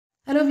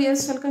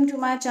viewers, welcome to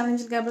my channel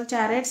Gabriel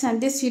Chariots, and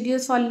this video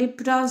is for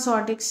Libra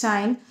zodiac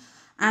sign.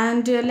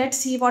 And let's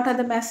see what are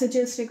the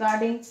messages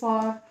regarding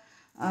for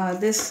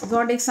this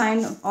zodiac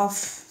sign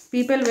of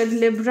people with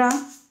Libra,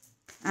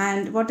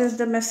 and what is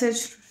the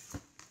message.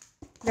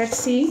 Let's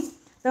see.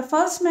 The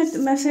first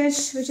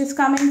message which is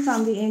coming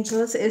from the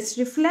angels is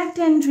reflect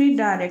and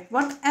redirect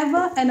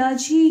whatever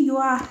energy you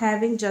are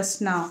having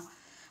just now,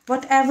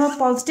 whatever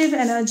positive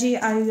energy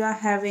you are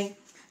having.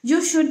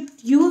 You should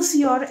use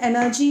your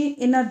energy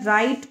in a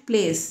right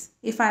place,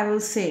 if I will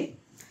say.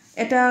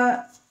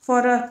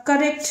 For a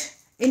correct,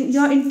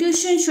 your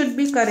intuition should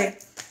be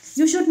correct.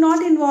 You should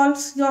not involve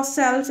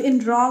yourself in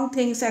wrong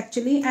things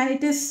actually, and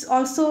it is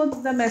also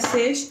the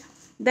message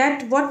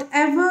that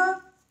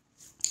whatever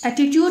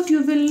attitude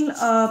you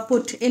will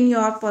put in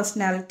your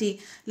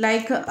personality,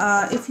 like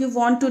if you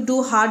want to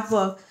do hard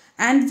work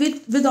and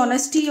with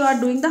honesty you are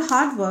doing the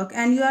hard work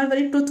and you are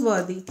very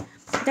truthworthy,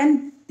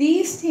 then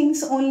these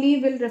things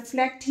only will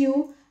reflect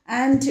you,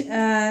 and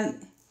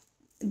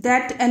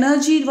that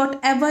energy,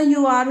 whatever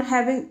you are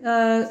having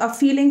a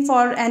feeling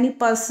for any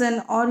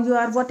person, or you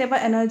are whatever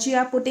energy you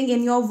are putting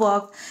in your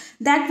work,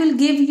 that will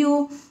give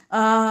you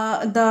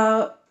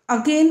the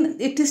again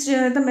it is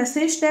the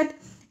message that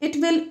it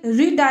will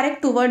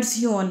redirect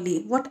towards you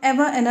only.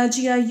 Whatever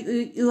energy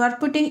you are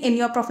putting in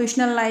your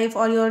professional life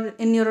or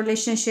in your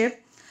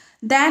relationship,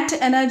 that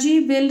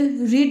energy will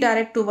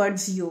redirect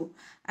towards you.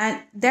 And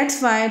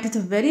that's why it is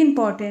very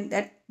important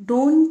that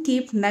don't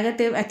keep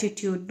negative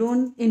attitude,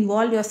 don't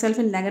involve yourself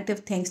in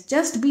negative things,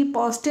 just be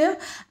positive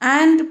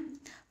and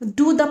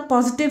do the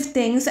positive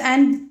things,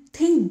 and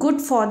think good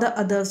for the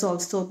others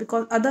also,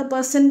 because other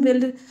person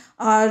will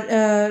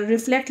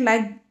reflect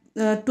like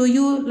to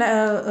you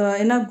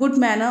in a good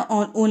manner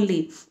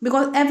only,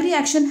 because every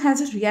action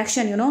has a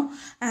reaction,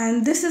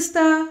 and this is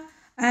the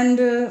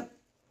and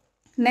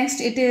next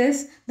it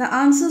is the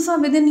answers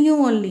are within you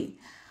only.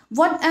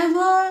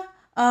 Whatever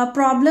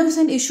problems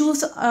and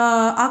issues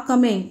are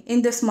coming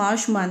in this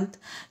March month,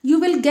 you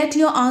will get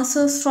your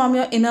answers from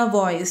your inner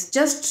voice.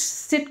 Just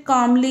sit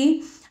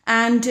calmly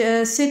and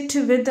sit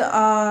with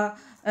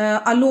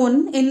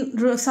alone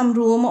in some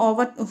room, or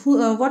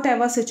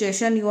whatever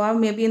situation you are,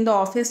 maybe in the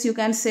office, you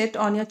can sit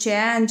on your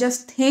chair and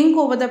just think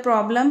over the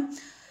problem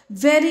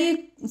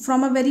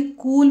from a very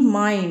cool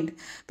mind,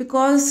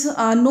 because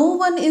no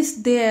one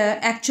is there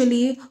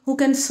actually who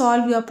can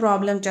solve your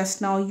problem just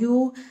now.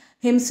 You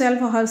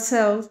himself or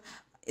herself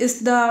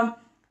is the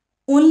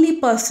only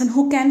person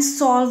who can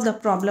solve the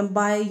problem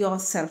by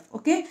yourself.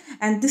 Okay,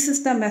 and this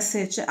is the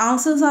message.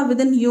 Answers are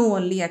within you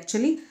only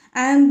actually,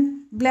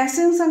 and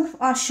blessings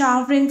are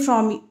showering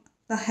from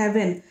the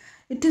heaven.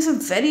 It is a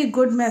very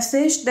good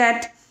message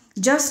that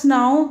just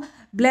now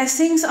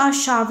blessings are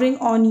showering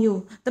on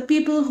you. The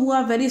people who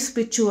are very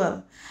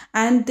spiritual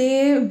and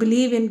they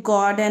believe in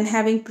God and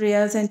having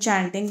prayers and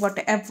chanting,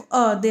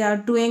 whatever they are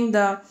doing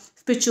the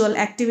spiritual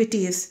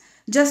activities,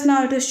 just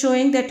now it is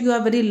showing that you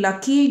are very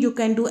lucky. You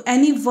can do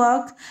any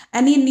work,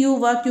 any new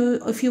work,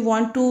 if you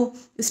want to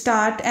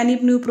start any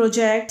new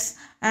projects,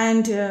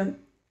 and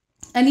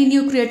any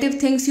new creative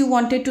things you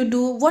wanted to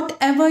do,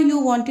 whatever you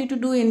wanted to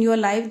do in your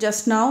life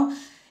just now,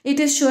 it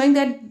is showing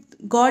that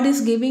God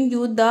is giving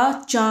you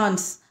the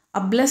chance, a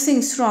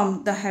blessings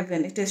from the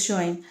heaven, it is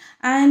showing.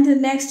 And the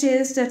next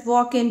is that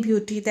walk in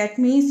beauty. That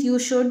means you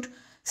should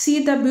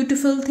see the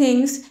beautiful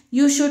things,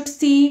 you should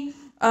see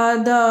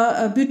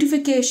the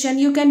beautification.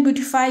 You can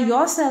beautify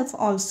yourself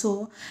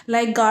also,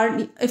 like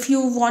garden. If you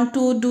want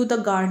to do the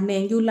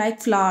gardening, you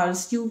like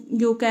flowers,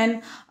 you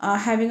can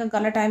having a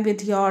gala time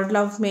with your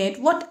love mate,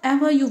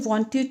 whatever you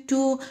wanted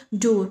to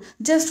do,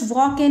 just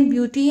walk in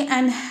beauty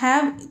and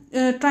have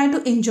try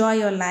to enjoy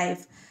your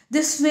life.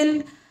 This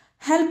will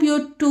help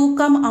you to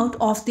come out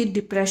of the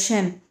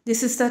depression.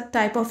 This is the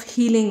type of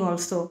healing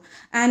also,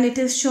 and it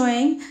is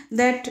showing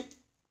that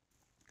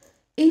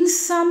in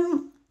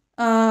some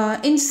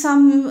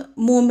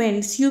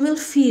moments you will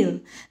feel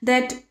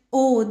that,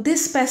 oh,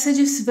 this passage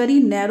is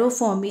very narrow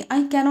for me,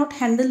 I cannot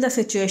handle the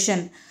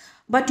situation,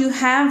 but you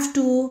have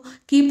to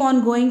keep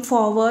on going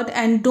forward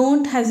and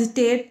don't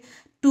hesitate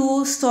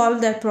to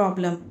solve that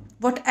problem.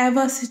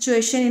 Whatever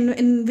situation,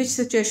 in which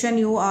situation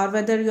you are,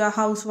 whether you are a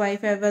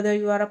housewife or whether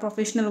you are a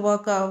professional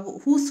worker,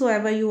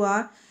 whosoever you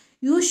are,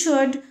 you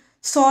should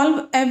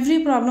solve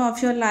every problem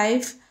of your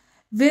life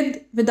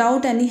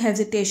without any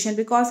hesitation,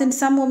 because in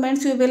some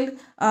moments you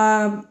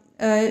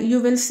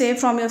will say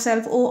from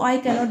yourself, oh, I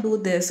cannot do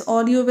this,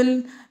 or you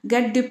will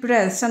get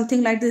depressed,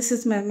 something like this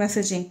is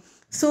messaging.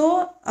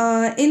 So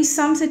in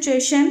some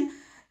situation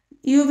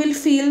you will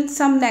feel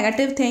some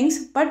negative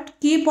things, but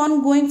keep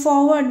on going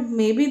forward,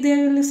 maybe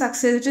there will be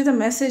success. It is a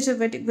message, a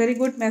very, very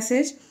good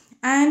message,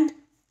 and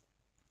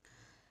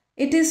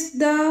it is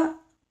the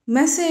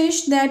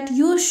message that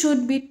you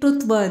should be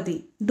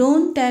truthworthy,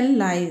 don't tell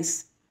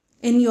lies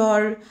in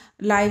your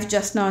life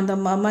just now in the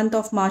month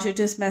of March. It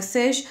is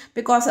message,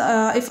 because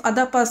if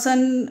other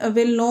person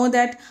will know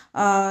that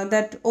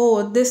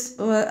oh, this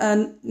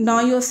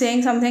now you're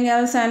saying something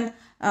else, and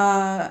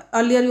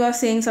earlier you are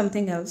saying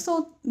something else.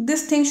 So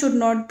this thing should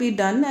not be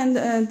done,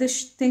 and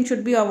this thing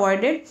should be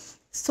avoided.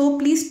 So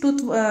please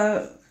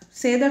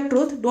say the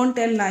truth, don't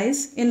tell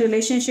lies in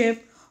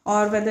relationship,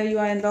 or whether you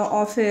are in the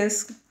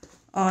office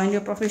or in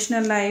your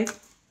professional life,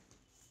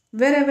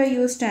 wherever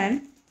you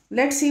stand.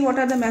 Let's see what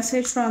are the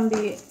message from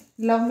the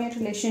love mate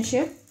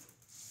relationship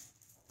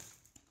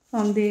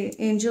from the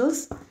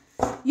angels.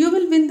 You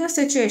will win the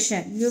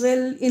situation, you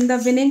will in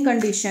the winning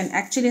condition.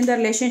 Actually in the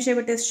relationship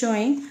it is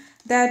showing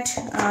that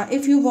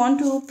if you want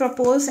to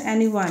propose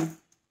anyone,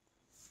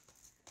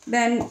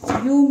 then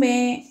you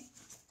may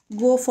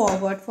go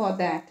forward for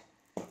that.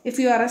 If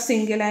you are a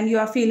single and you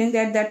are feeling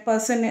that that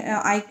person,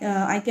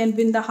 I can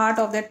win the heart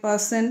of that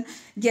person,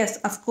 yes,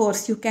 of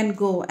course you can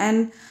go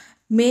and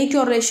make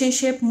your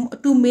relationship.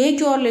 To make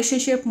your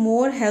relationship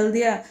more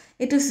healthier,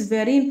 it is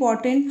very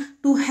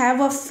important to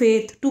have a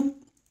faith to,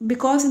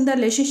 because in the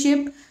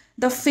relationship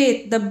the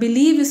faith, the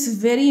belief is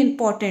very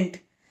important.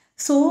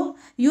 So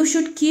you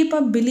should keep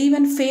a belief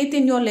and faith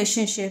in your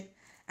relationship,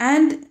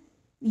 and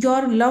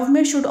your love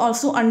mate should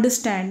also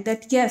understand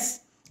that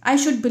yes, I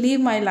should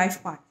believe my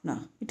life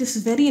partner. It is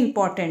very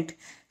important.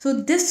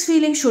 So this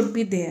feeling should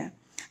be there.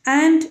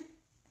 And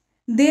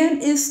there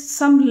is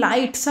some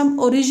light, some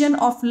origin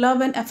of love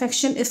and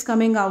affection is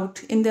coming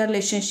out in the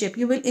relationship.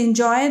 You will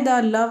enjoy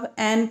the love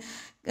and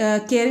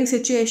caring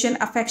situation,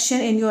 affection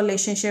in your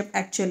relationship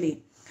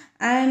actually.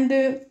 And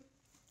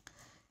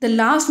the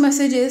last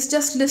message is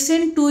just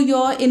listen to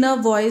your inner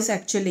voice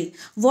actually.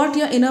 What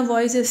your inner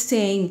voice is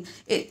saying.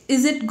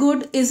 Is it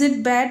good? Is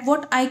it bad?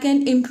 What I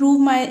can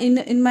improve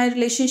in my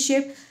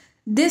relationship?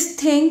 This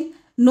thing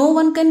no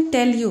one can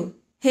tell you.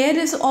 Here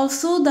is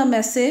also the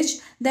message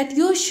that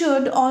you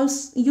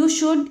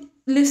should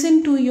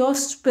listen to your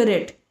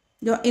spirit,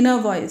 your inner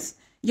voice.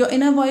 Your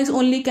inner voice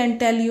only can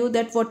tell you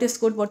that what is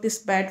good, what is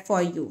bad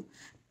for you.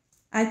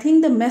 I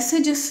think the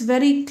message is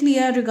very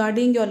clear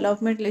regarding your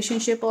love mate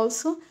relationship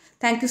also.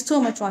 Thank you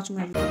so much for watching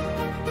my video.